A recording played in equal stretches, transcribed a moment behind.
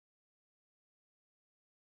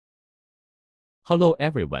Hello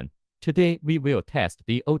everyone. Today we will test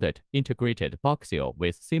the ODOT integrated Boxio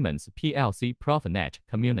with Siemens PLC Profinet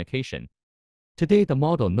communication. Today the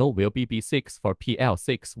model node will be B64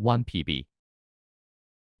 PL61PB.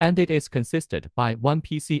 And it is consisted by one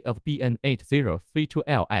PC of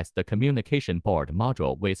BN8032L as the communication board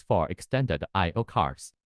module with 4 extended I/O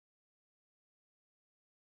cards.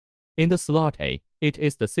 In the slot A, it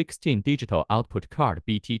is the 16 digital output card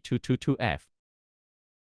BT222F.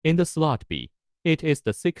 In the slot B, it is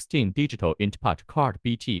the 16 digital input card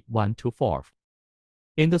BT124.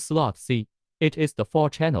 In the slot C, it is the 4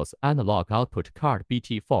 channels analog output card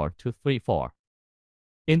BT4234.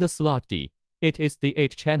 In the slot D, it is the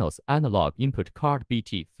 8 channels analog input card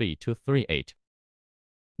BT3238.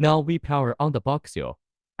 Now we power on the Boxio,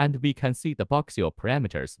 and we can see the Boxio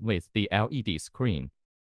parameters with the LED screen.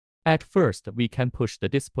 At first, we can push the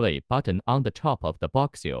display button on the top of the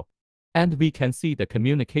Boxio, and we can see the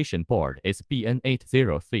communication board is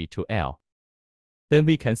BN8032L. Then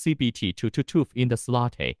we can see BT222 in the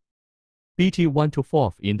slot A,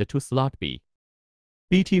 BT124 in the slot B,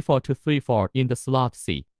 BT4234 in the slot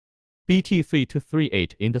C,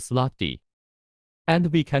 BT3238 in the slot D.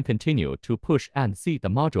 And we can continue to push and see the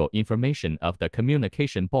module information of the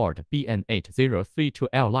communication board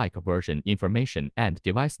BN8032L like version information and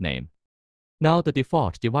device name. Now the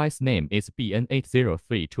default device name is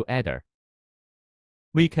BN8032 adder.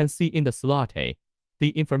 We can see in the slot A,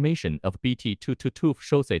 the information of BT222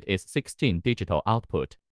 shows it is 16 digital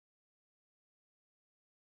output.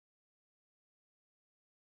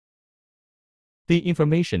 The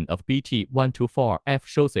information of BT124F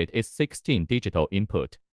shows it is 16 digital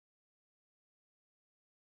input.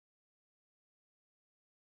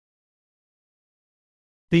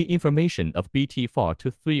 The information of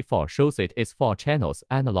BT4234 shows it is 4 channels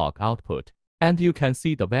analog output, and you can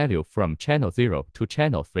see the value from channel 0 to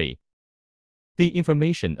channel 3. The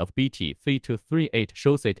information of BT3238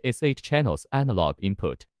 shows it is 8 channels analog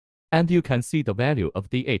input, and you can see the value of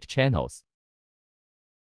the 8 channels.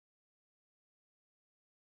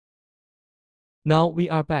 Now we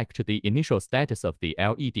are back to the initial status of the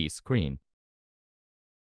LED screen.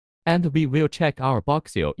 And we will check our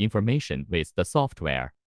Boxio information with the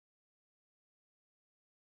software.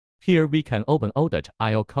 Here we can open ODOT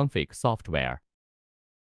IO config software.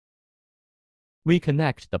 We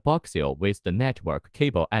connect the Boxio with the network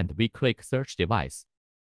cable and we click search device.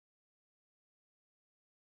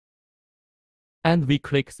 And we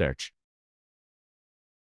click search.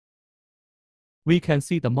 We can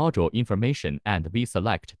see the module information and we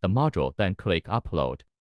select the module, then click upload.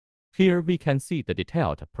 Here we can see the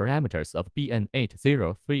detailed parameters of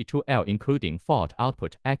BN8032L including fault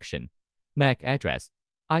output action, MAC address,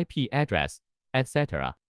 IP address,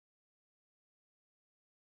 etc.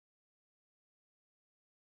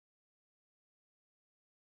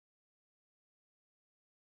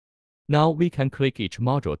 Now we can click each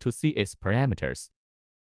module to see its parameters.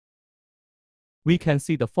 We can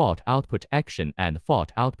see the fault output action and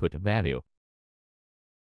fault output value.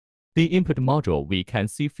 The input module we can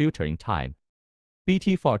see filtering time.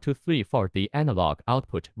 BT4234 the analog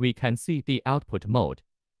output we can see the output mode,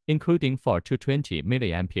 including 4 to 20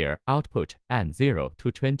 mA output and 0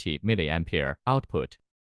 to 20 mA output.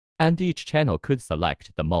 And each channel could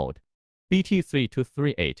select the mode.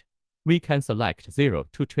 BT3238, we can select 0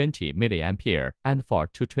 to 20 mA and 4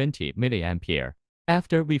 to 20 mA.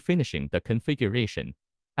 After we finishing the configuration,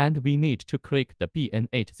 and we need to click the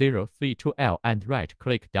BN8032L and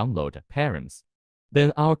right-click download params.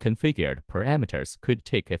 Then our configured parameters could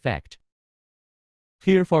take effect.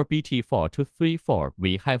 Here for BT4234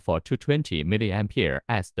 we have 4 to 20 mA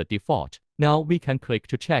as the default. Now we can click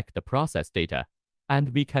to check the process data,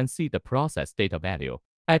 and we can see the process data value.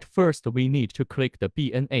 At first we need to click the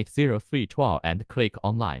BN8032 and click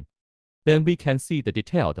online. Then we can see the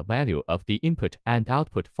detailed value of the input and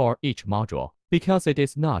output for each module. Because it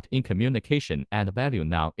is not in communication and value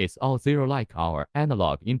now is all 0 like our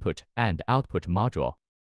analog input and output module.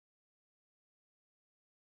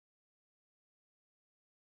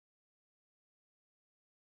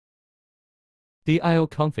 The IO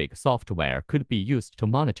config software could be used to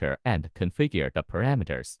monitor and configure the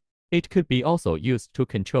parameters. It could be also used to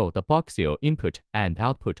control the Boxio input and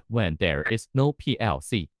output when there is no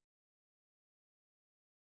PLC.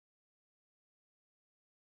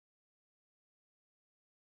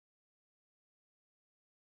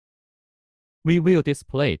 We will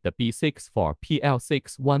display the B64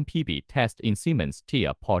 PL61PB test in Siemens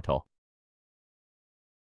TIA portal.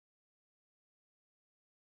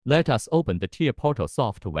 Let us open the TIA portal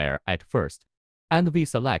software at first, and we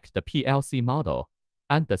select the PLC model,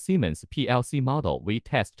 and the Siemens PLC model we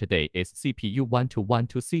test today is CPU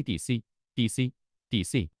 1212C DC, DC,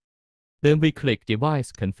 DC. Then we click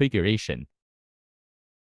Device Configuration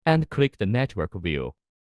and click the Network view.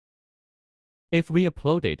 If we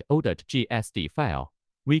uploaded ODOT GSD file,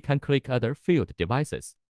 we can click Other Field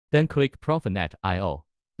Devices, then click Profinet I/O,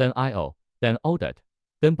 then ODOT,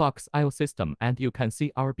 then Boxio system, and you can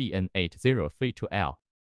see our BN8032L.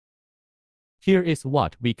 Here is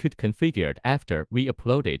what we could configure after we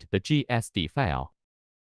uploaded the GSD file.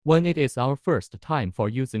 When it is our first time for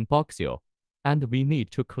using Boxio, and we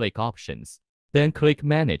need to click Options, then click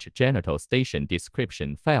Manage Genital Station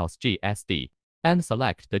Description Files GSD, and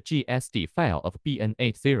select the GSD file of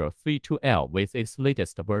BN8032L with its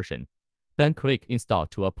latest version. Then click Install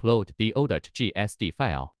to upload the ODOT GSD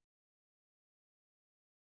file.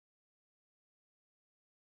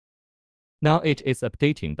 Now it is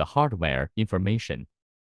updating the hardware information.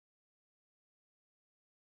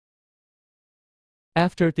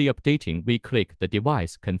 After the updating, we click the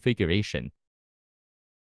device configuration.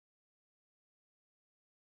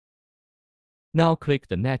 Now click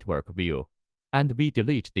the network view, and we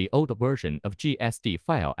delete the old version of GSD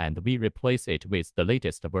file and we replace it with the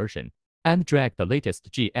latest version, and drag the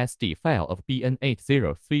latest GSD file of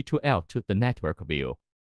BN8032L to the network view.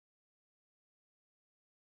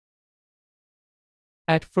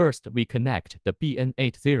 At first, we connect the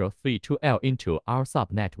BN8032L into our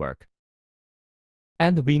subnetwork.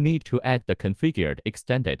 And we need to add the configured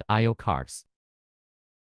extended I/O cards.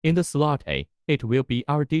 In the slot A, it will be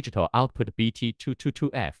our digital output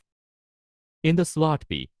BT222F. In the slot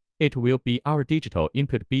B, it will be our digital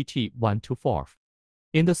input BT124.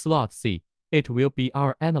 In the slot C, it will be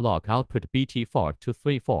our analog output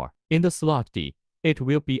BT4-34. In the slot D, it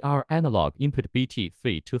will be our analog input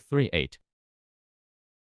BT3-38.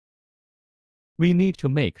 We need to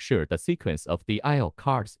make sure the sequence of the I/O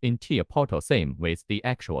cards in tier portal same with the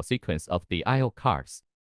actual sequence of the I/O cards.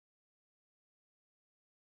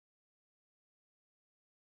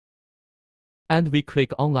 And we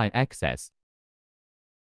click Online Access.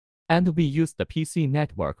 And we use the PC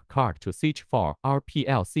network card to search for our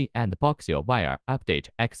PLC and Boxio via Update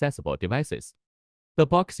Accessible Devices. The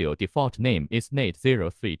Boxio default name is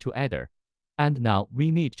NAT03 adder, and now we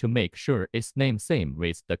need to make sure its name same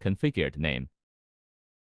with the configured name.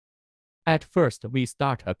 At first, we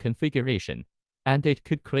start a configuration, and it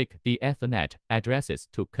could click the Ethernet addresses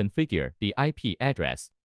to configure the IP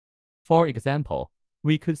address. For example,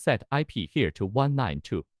 we could set IP here to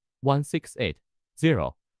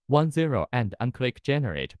 192.168.0.10 and unclick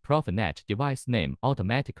Generate Profinet device name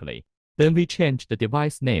automatically. Then we change the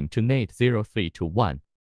device name to NAT03 to 1.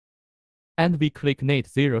 And we click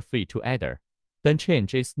NAT03 to adder, then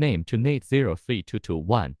change its name to NAT03 to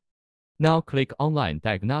 1. Now click Online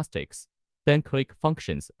Diagnostics, then click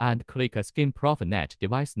Functions and click Assign Profinet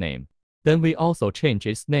device name. Then we also change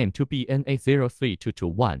its name to BN8032 to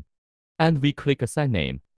 1. And we click Assign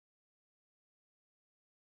Name.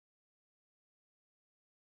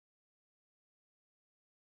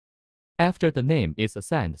 After the name is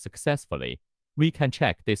assigned successfully, we can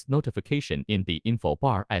check this notification in the info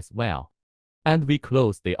bar as well. And we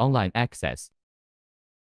close the online access.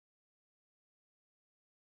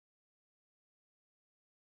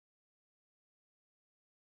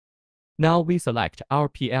 Now we select our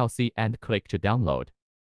PLC and click to download.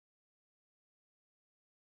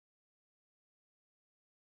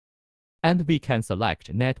 And we can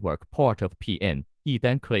select network port of PN,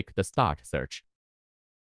 then click the Start Search.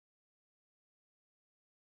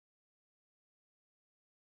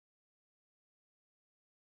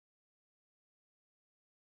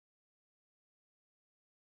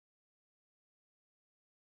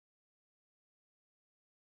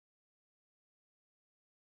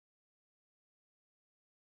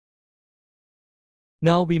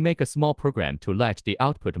 Now we make a small program to let the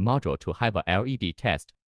output module to have a LED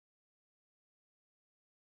test.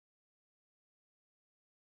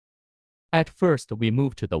 At first, we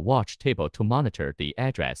move to the watch table to monitor the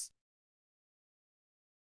address.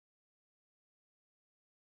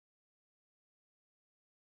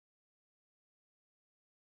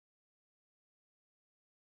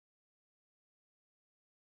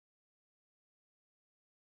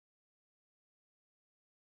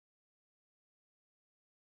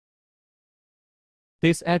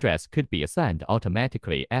 This address could be assigned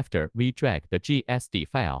automatically after we drag the GSD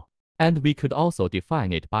file, and we could also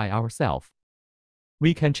define it by ourselves.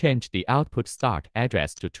 We can change the output start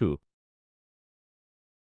address to 2.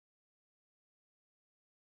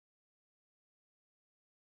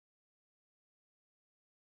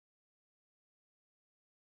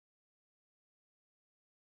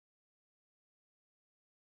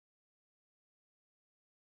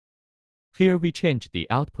 Here we change the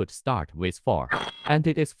output start with 4, and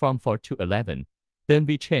it is from 4 to 11. Then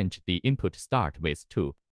we change the input start with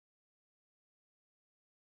 2.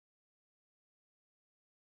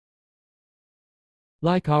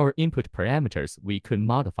 Like our input parameters, we could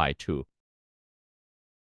modify too.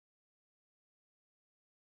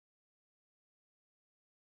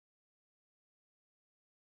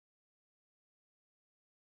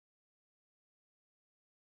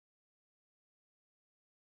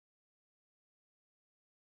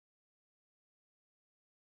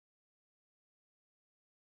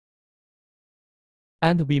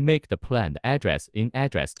 And we make the planned address in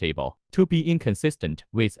address table to be inconsistent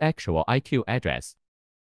with actual IQ address.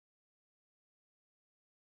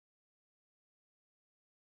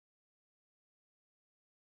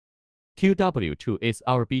 QW2 is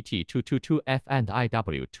our BT222F and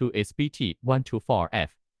IW2 is BT124F.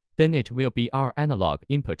 Then it will be our analog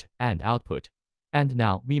input and output. And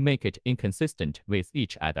now we make it inconsistent with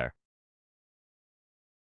each other.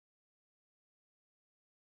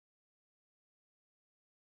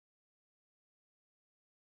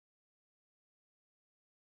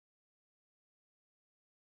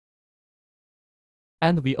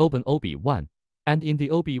 And we open OB1. And in the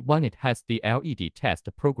OB1 it has the LED test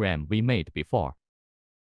program we made before.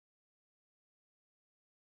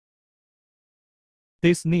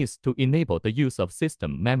 This needs to enable the use of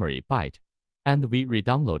system memory byte, and we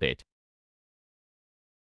re-download it.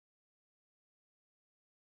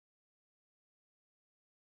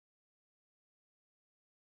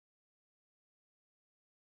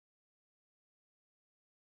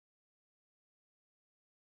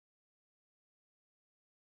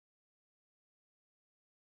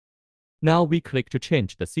 Now we click to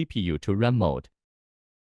change the CPU to run mode.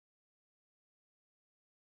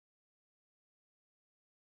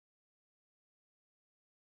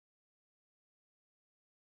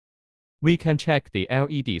 We can check the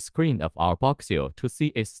LED screen of our Boxio to see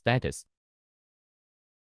its status.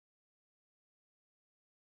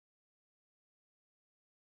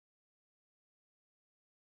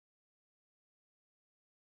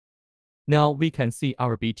 Now we can see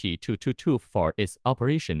our BT222 for its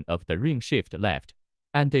operation of the ring shift left,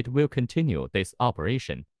 and it will continue this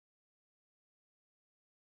operation.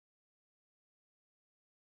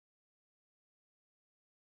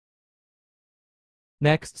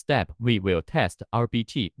 Next step, we will test our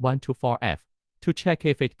BT124F to check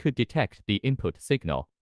if it could detect the input signal.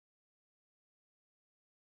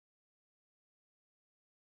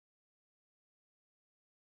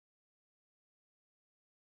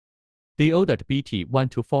 The ODOT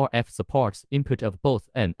BT124F supports input of both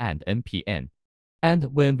N and NPN.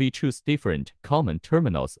 And when we choose different common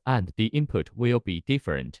terminals, and the input will be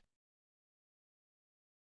different.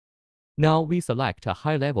 Now we select a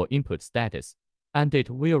high-level input status, and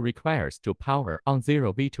it will require us to power on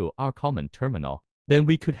 0V to our common terminal. Then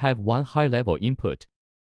we could have one high-level input.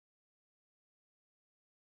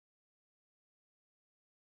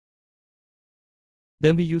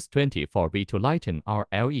 Then we use 24V to lighten our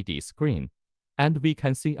LED screen, and we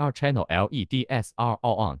can see our channel LEDs are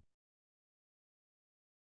all on.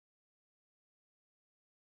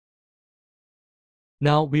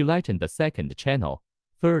 Now we lighten the second channel,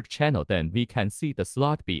 third channel, then we can see the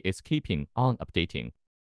slot B is keeping on updating.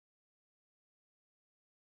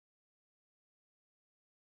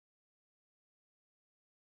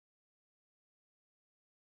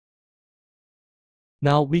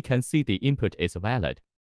 Now we can see the input is valid.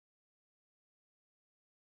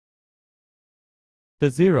 The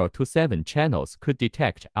 0 to 7 channels could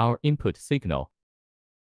detect our input signal.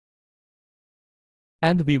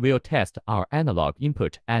 And we will test our analog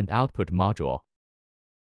input and output module.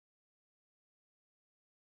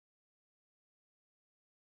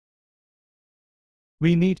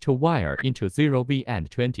 We need to wire into 0V and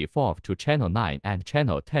 24 to channel 9 and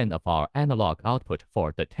channel 10 of our analog output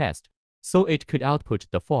for the test, so it could output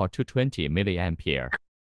the 4 to 20 mA.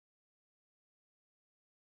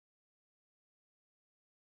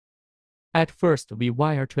 At first, we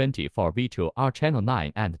wire 24V to our channel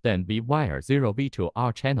 9 and then we wire 0V to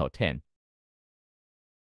our channel 10.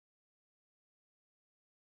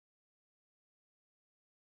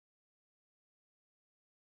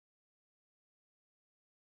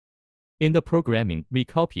 In the programming, we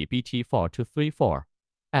copy BT4 to 34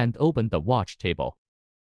 and open the watch table.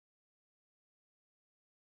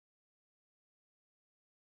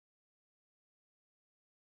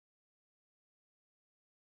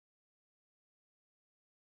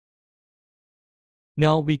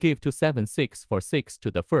 Now we give 27646 to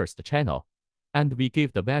the first channel, and we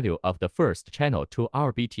give the value of the first channel to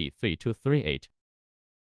our BT3238.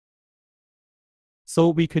 So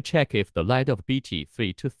we could check if the light of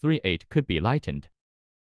BT3238 could be lightened.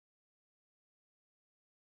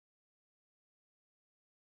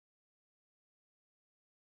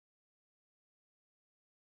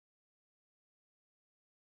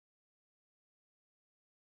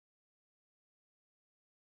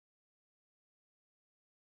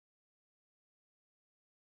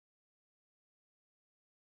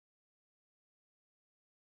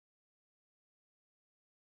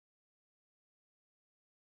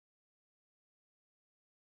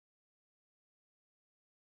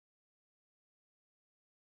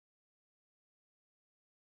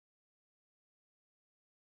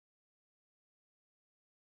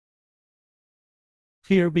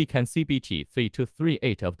 Here we can see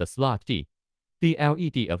BT3238 of the slot D. The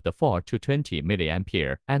LED of the 4 to 20 mA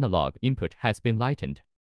analog input has been lightened.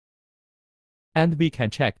 And we can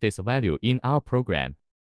check this value in our program.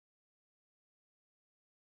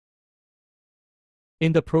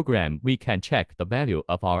 In the program, we can check the value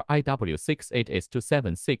of our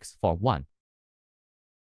IW68is27641.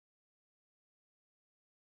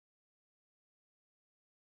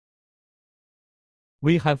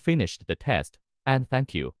 We have finished the test, and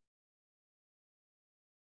thank you.